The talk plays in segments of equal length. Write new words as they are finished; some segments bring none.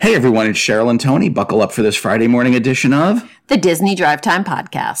Hey everyone, it's Cheryl and Tony. Buckle up for this Friday morning edition of the Disney Drive Time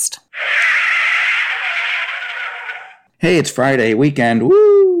Podcast. Hey, it's Friday, weekend,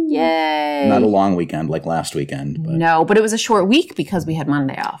 woo! Yay! Not a long weekend like last weekend. No, but it was a short week because we had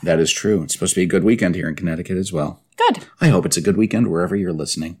Monday off. That is true. It's supposed to be a good weekend here in Connecticut as well. Good. I hope it's a good weekend wherever you're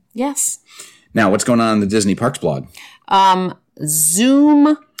listening. Yes. Now, what's going on in the Disney Parks blog?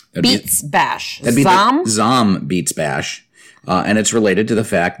 Zoom Beats Bash. That'd be the Zom Beats Bash. And it's related to the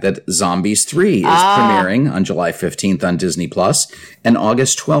fact that Zombies 3 is premiering on July 15th on Disney Plus and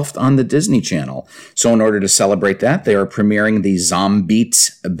August 12th on the Disney Channel. So in order to celebrate that, they are premiering the Zom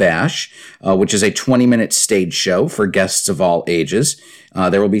Beats Bash, which is a 20-minute stage show for guests of all ages.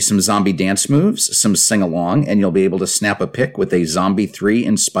 There will be some zombie dance moves, some sing-along, and you'll be able to snap a pic with a Zombie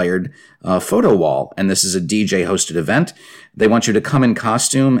 3-inspired photo wall. And this is a DJ-hosted event. They want you to come in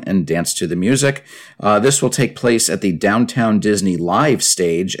costume and dance to the music. This will take place at the Downtown Disney Live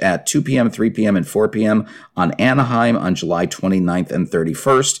stage at 2 p.m., 3 p.m., and 4 p.m. on Anaheim on July 29th and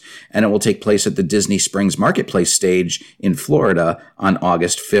 31st. And it will take place at the Disney Springs Marketplace stage in Florida on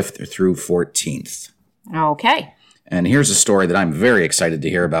August 5th through 14th. Okay. And here's a story that I'm very excited to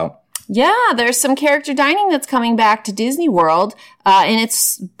hear about. Yeah, there's some character dining that's coming back to Disney World, and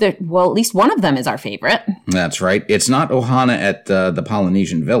at least one of them is our favorite. That's right. It's not Ohana at the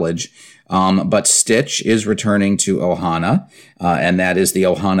Polynesian Village, but Stitch is returning to Ohana, and that is the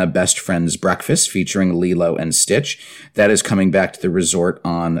Ohana Best Friends Breakfast featuring Lilo and Stitch. That is coming back to the resort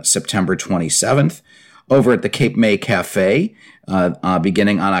on September 27th. Over at the Cape May Cafe,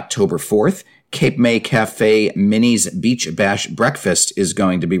 beginning on October 4th, Cape May Cafe Minnie's Beach Bash Breakfast is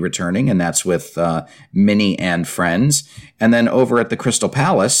going to be returning, and that's with Minnie and friends. And then over at the Crystal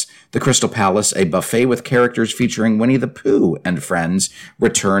Palace, a buffet with characters featuring Winnie the Pooh and friends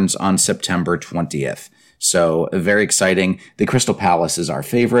returns on September 20th. So very exciting. The Crystal Palace is our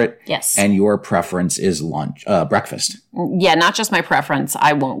favorite. Yes. And your preference is breakfast. Yeah, not just my preference.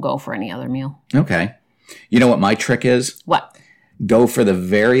 I won't go for any other meal. Okay. You know what my trick is? What? Go for the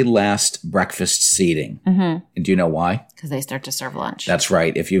very last breakfast seating. Mm-hmm. And do you know why? Because they start to serve lunch. That's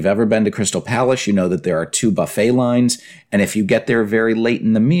right. If you've ever been to Crystal Palace, you know that there are 2 buffet lines. And if you get there very late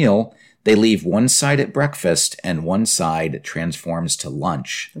in the meal, they leave one side at breakfast and one side transforms to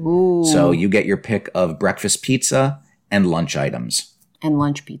lunch. Ooh. So you get your pick of breakfast pizza and lunch items. And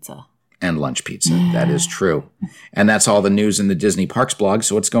lunch pizza. And lunch pizza. That is true. And that's all the news in the Disney Parks blog.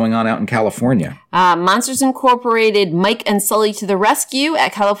 So what's going on out in California? Monsters Incorporated Mike and Sully to the Rescue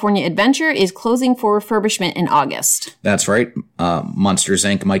at California Adventure is closing for refurbishment in August. That's right. Monsters,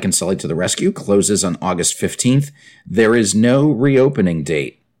 Inc. Mike and Sully to the Rescue closes on August 15th. There is no reopening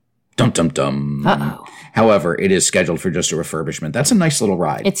date. Dum, dum, dum. Uh-oh. However, it is scheduled for just a refurbishment. That's a nice little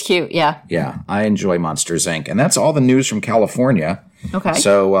ride. It's cute, yeah. Yeah, I enjoy Monsters, Inc. And that's all the news from California. Okay.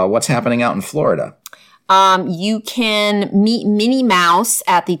 So what's happening out in Florida? You can meet Minnie Mouse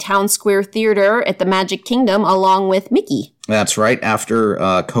at the Town Square Theater at the Magic Kingdom along with Mickey. That's right. After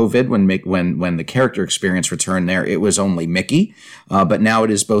COVID, when the character experience returned there, it was only Mickey. But now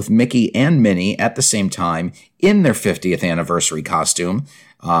it is both Mickey and Minnie at the same time in their 50th anniversary costume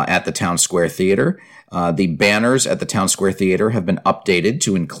at the Town Square Theater. The banners at the Town Square Theater have been updated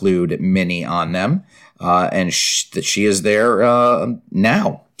to include Minnie on them. And she is there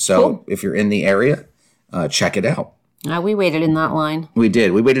now. So cool. If you're in the area, check it out. We waited in that line. We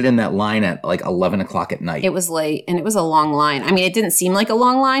did. We waited in that line at like 11 o'clock at night. It was late, and it was a long line. I mean, it didn't seem like a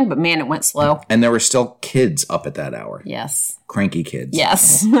long line, but man, it went slow. And there were still kids up at that hour. Yes. Cranky kids.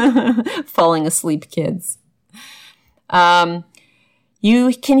 Yes. Falling asleep kids.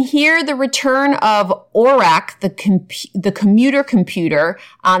 You can hear the return of Orac, the commuter computer,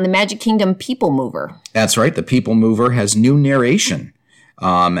 on the Magic Kingdom People Mover. That's right. The People Mover has new narration.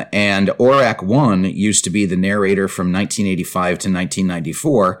 And Orac 1 used to be the narrator from 1985 to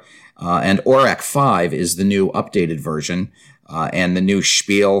 1994. And Orac 5 is the new updated version. And the new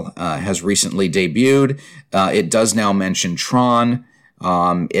spiel has recently debuted. It does now mention Tron.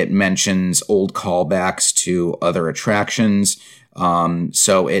 It mentions old callbacks to other attractions.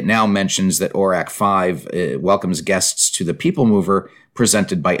 So it now mentions that Orac 5 welcomes guests to the People Mover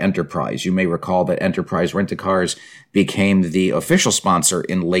presented by Enterprise. You may recall that Enterprise Rent-A-Cars became the official sponsor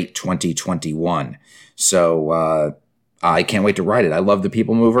in late 2021. So I can't wait to ride it. I love the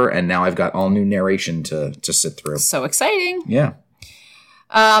People Mover, and now I've got all new narration to sit through. So exciting. Yeah.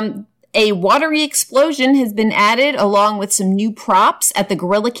 A watery explosion has been added along with some new props at the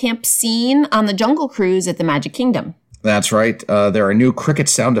Gorilla Camp scene on the Jungle Cruise at the Magic Kingdom. That's right. There are new cricket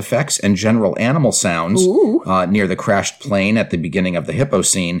sound effects and general animal sounds near the crashed plane at the beginning of the hippo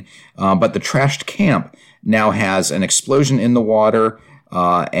scene. But the trashed camp now has an explosion in the water,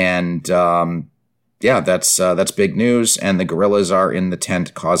 That's big news. And the gorillas are in the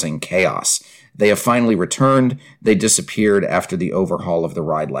tent causing chaos. They have finally returned. They disappeared after the overhaul of the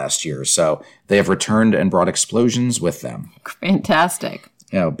ride last year. So they have returned and brought explosions with them. Fantastic.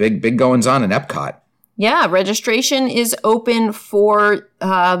 Big goings on in Epcot. Yeah, registration is open for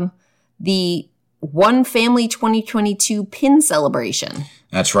the One Family 2022 pin celebration.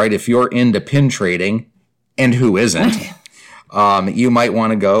 That's right. If you're into pin trading, and who isn't, you might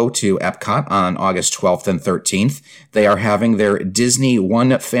want to go to Epcot on August 12th and 13th. They are having their Disney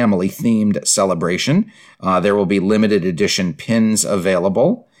One Family themed celebration. There will be limited edition pins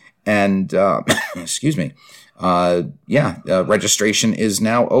available. And, excuse me. Registration is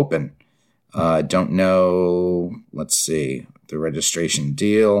now open. Don't know. Let's see. The registration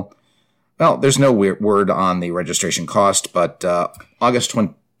deal. Well, there's no word on the registration cost, but August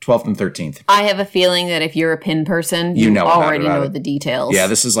 12th and 13th. I have a feeling that if you're a pin person, you already know the details. Yeah,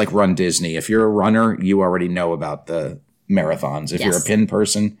 this is like Run Disney. If you're a runner, you already know about the marathons. If you're a pin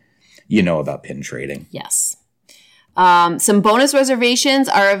person, you know about pin trading. Yes. Some bonus reservations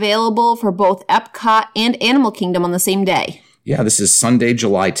are available for both Epcot and Animal Kingdom on the same day. Yeah, this is Sunday,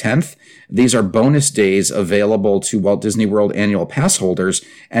 July 10th. These are bonus days available to Walt Disney World annual pass holders,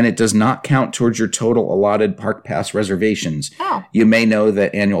 and it does not count towards your total allotted park pass reservations. Oh. You may know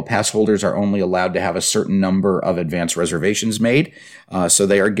that annual pass holders are only allowed to have a certain number of advance reservations made, so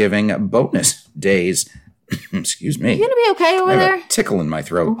they are giving bonus days. Excuse me. You gonna be okay over there? I have a tickle in my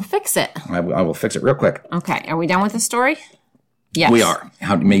throat. We'll fix it. I will fix it real quick. Okay, are we done with the story? Yes. We are.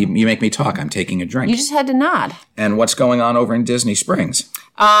 You make me talk. I'm taking a drink. You just had to nod. And what's going on over in Disney Springs?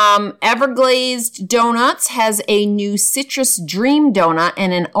 Everglazed Donuts has a new Citrus Dream Donut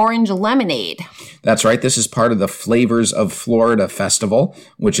and an orange lemonade. That's right. This is part of the Flavors of Florida Festival,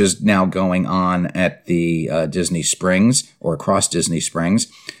 which is now going on at the Disney Springs or across Disney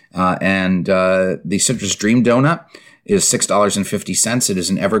Springs. And the Citrus Dream Donut is $6.50. It is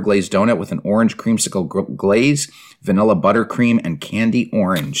an Everglazed donut with an orange creamsicle glaze, vanilla buttercream, and candy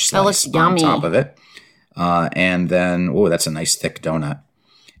orange that looks yummy on top of it. And then, that's a nice thick donut.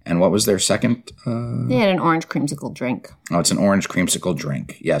 And what was their second? They had an orange creamsicle drink. Oh, it's an orange creamsicle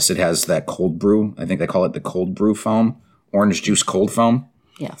drink. Yes, it has that cold brew. I think they call it the cold brew foam, orange juice cold foam.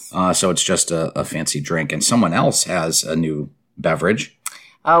 Yes. So it's just a fancy drink. And someone else has a new beverage.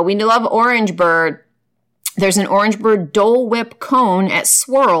 We love Orange Bird. There's an Orange Bird Dole Whip cone at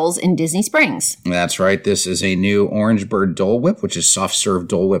Swirls in Disney Springs. That's right. This is a new Orange Bird Dole Whip, which is soft-serve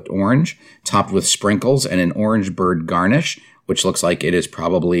Dole Whipped orange, topped with sprinkles and an Orange Bird garnish, which looks like it is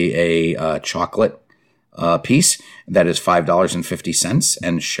probably a chocolate piece. That is $5.50.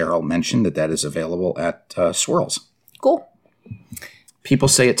 And Cheryl mentioned that is available at Swirls. Cool. People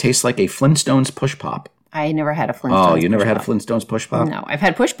say it tastes like a Flintstones push pop. I never had a Flintstones. Oh, you never had a Flintstones push pop? No, I've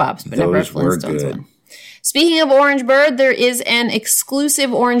had push pops, but never a Those were Flintstones good. one. Speaking of Orange Bird, there is an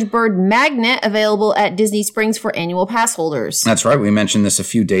exclusive Orange Bird magnet available at Disney Springs for annual pass holders. That's right. We mentioned this a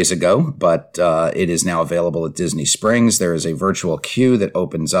few days ago, but it is now available at Disney Springs. There is a virtual queue that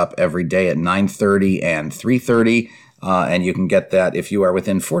opens up every day at 9:30 and 3:30, and you can get that if you are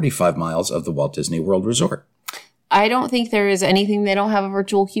within 45 miles of the Walt Disney World Resort. I don't think there is anything they don't have a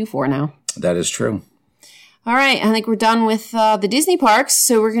virtual queue for now. That is true. All right, I think we're done with the Disney parks,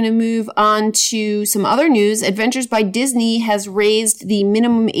 so we're going to move on to some other news. Adventures by Disney has raised the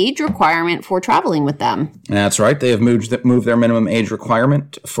minimum age requirement for traveling with them. That's right. They have moved their minimum age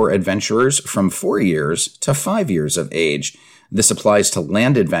requirement for adventurers from 4 years to 5 years of age. This applies to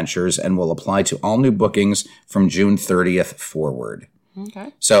land adventures and will apply to all new bookings from June 30th forward.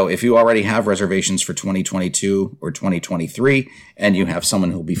 Okay. So if you already have reservations for 2022 or 2023 and you have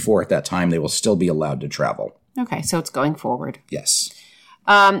someone who'll be 4 at that time, they will still be allowed to travel. Okay, so it's going forward. Yes.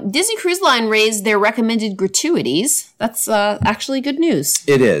 Disney Cruise Line raised their recommended gratuities. That's actually good news.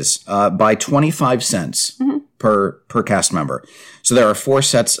 It is by 25 cents per cast member. So there are 4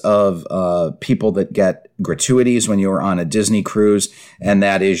 sets of people that get gratuities when you're on a Disney cruise, and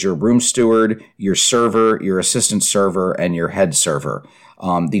that is your room steward, your server, your assistant server, and your head server.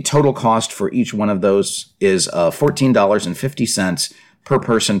 The total cost for each one of those is $14.50 per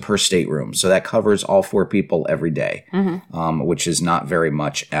person per stateroom. So that covers all 4 people every day, which is not very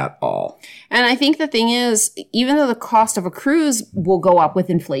much at all. And I think the thing is, even though the cost of a cruise will go up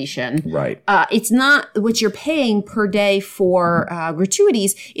with inflation, right? It's not what you're paying per day for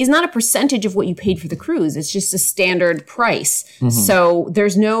gratuities is not a percentage of what you paid for the cruise. It's just a standard price. So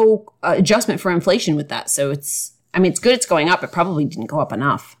there's no adjustment for inflation with that. So it's good it's going up. It probably didn't go up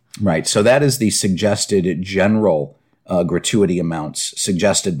enough. Right. So that is the suggested general gratuity amounts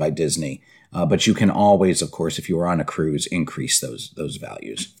suggested by Disney. But you can always, of course, if you are on a cruise, increase those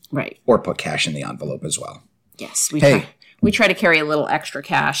values. Right. Or put cash in the envelope as well. Yes. We try to carry a little extra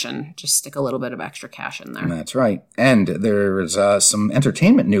cash and just stick a little bit of extra cash in there. That's right. And there's some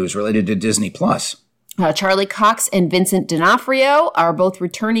entertainment news related to Disney Plus. Charlie Cox and Vincent D'Onofrio are both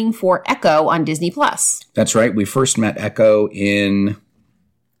returning for Echo on Disney Plus. That's right. We first met Echo in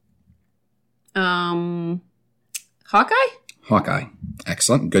Hawkeye.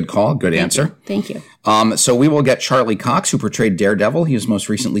 Excellent. Good call. Good answer. Thank you. So we will get Charlie Cox, who portrayed Daredevil. He was most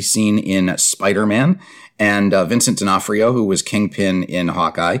recently seen in Spider-Man. And Vincent D'Onofrio, who was Kingpin in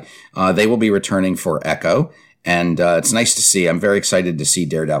Hawkeye. They will be returning for Echo. And it's nice to see. I'm very excited to see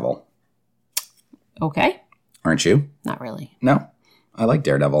Daredevil. Okay. Aren't you? Not really. No. I like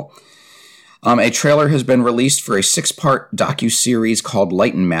Daredevil. A trailer has been released for a 6-part docuseries called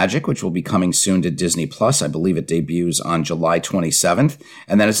Light and Magic, which will be coming soon to Disney Plus. I believe it debuts on July 27th.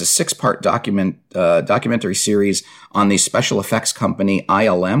 And that is a 6-part documentary series on the special effects company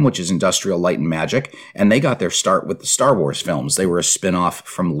ILM, which is Industrial Light and Magic. And they got their start with the Star Wars films. They were a spin-off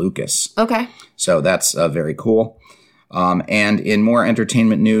from Lucas. Okay. So that's very cool. And in more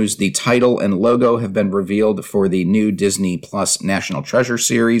entertainment news, the title and logo have been revealed for the new Disney Plus National Treasure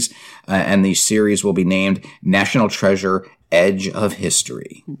series, and the series will be named National Treasure Edge of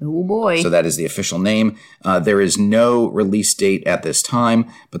History. Oh, boy. So that is the official name. There is no release date at this time,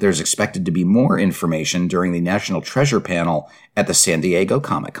 but there's expected to be more information during the National Treasure panel at the San Diego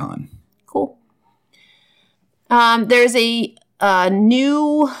Comic-Con. Cool. There's a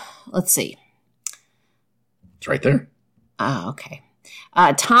new, let's see. It's right there. Okay.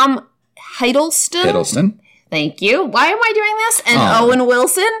 Tom Hiddleston. Thank you. Why am I doing this? And Owen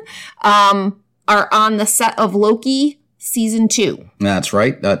Wilson are on the set of Loki Season 2. That's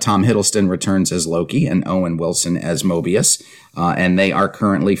right. Tom Hiddleston returns as Loki and Owen Wilson as Mobius. And they are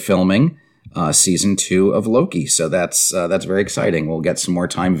currently filming Season 2 of Loki. So that's very exciting. We'll get some more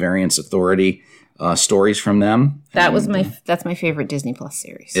Time Variance Authority stories from them. That's my favorite Disney Plus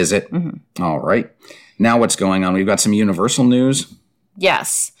series. Is it? Mm-hmm. All right. Now what's going on? We've got some Universal news.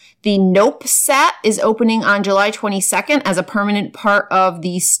 Yes. The Nope set is opening on July 22nd as a permanent part of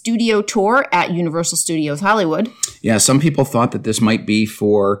the studio tour at Universal Studios Hollywood. Yeah, some people thought that this might be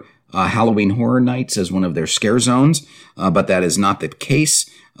for Halloween Horror Nights as one of their scare zones, but that is not the case.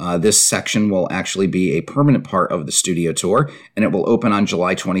 This section will actually be a permanent part of the studio tour, and it will open on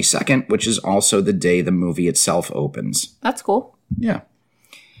July 22nd, which is also the day the movie itself opens. That's cool. Yeah.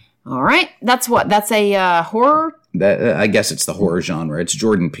 All right. That's a horror? I guess it's the horror genre. It's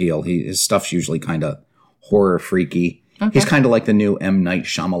Jordan Peele. His stuff's usually kind of horror freaky. Okay. He's kind of like the new M. Night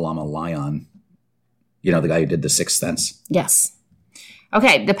Shyamalan Lion. You know, the guy who did The Sixth Sense. Yes.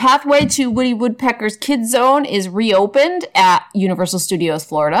 Okay. The Pathway to Woody Woodpecker's Kid Zone is reopened at Universal Studios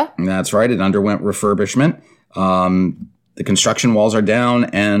Florida. That's right. It underwent refurbishment. The construction walls are down,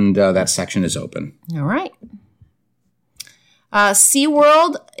 and that section is open. All right.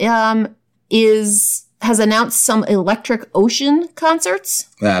 SeaWorld has announced some Electric Ocean concerts.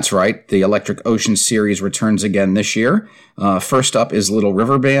 That's right. The Electric Ocean series returns again this year. First up is Little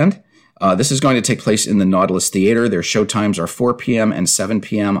River Band. This is going to take place in the Nautilus Theater. Their show times are 4 p.m. and 7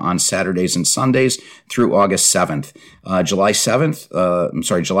 p.m. on Saturdays and Sundays through August 7th. July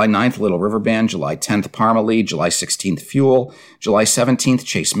 9th, Little River Band. July 10th, Parmalee. July 16th, Fuel. July 17th,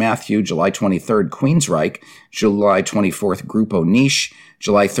 Chase Matthew. July 23rd, Queensryche. July 24th, Grupo Niche.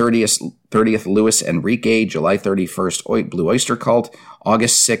 July 30th, Luis Enrique. July 31st, Blue Oyster Cult.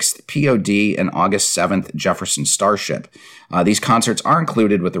 August 6th, POD, and August 7th, Jefferson Starship. These concerts are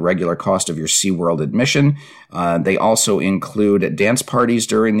included with the regular cost of your SeaWorld admission. They also include dance parties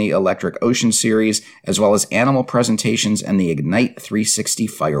during the Electric Ocean series, as well as animal presentations and the Ignite 360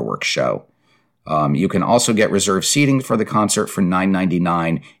 fireworks show. You can also get reserved seating for the concert for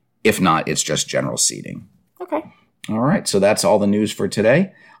 $9.99. If not, it's just general seating. Okay. All right, so that's all the news for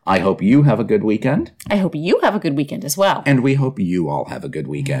today. I hope you have a good weekend. I hope you have a good weekend as well. And we hope you all have a good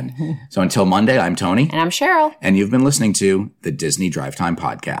weekend. So until Monday, I'm Tony. And I'm Cheryl. And you've been listening to the Disney Drive Time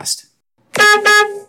Podcast.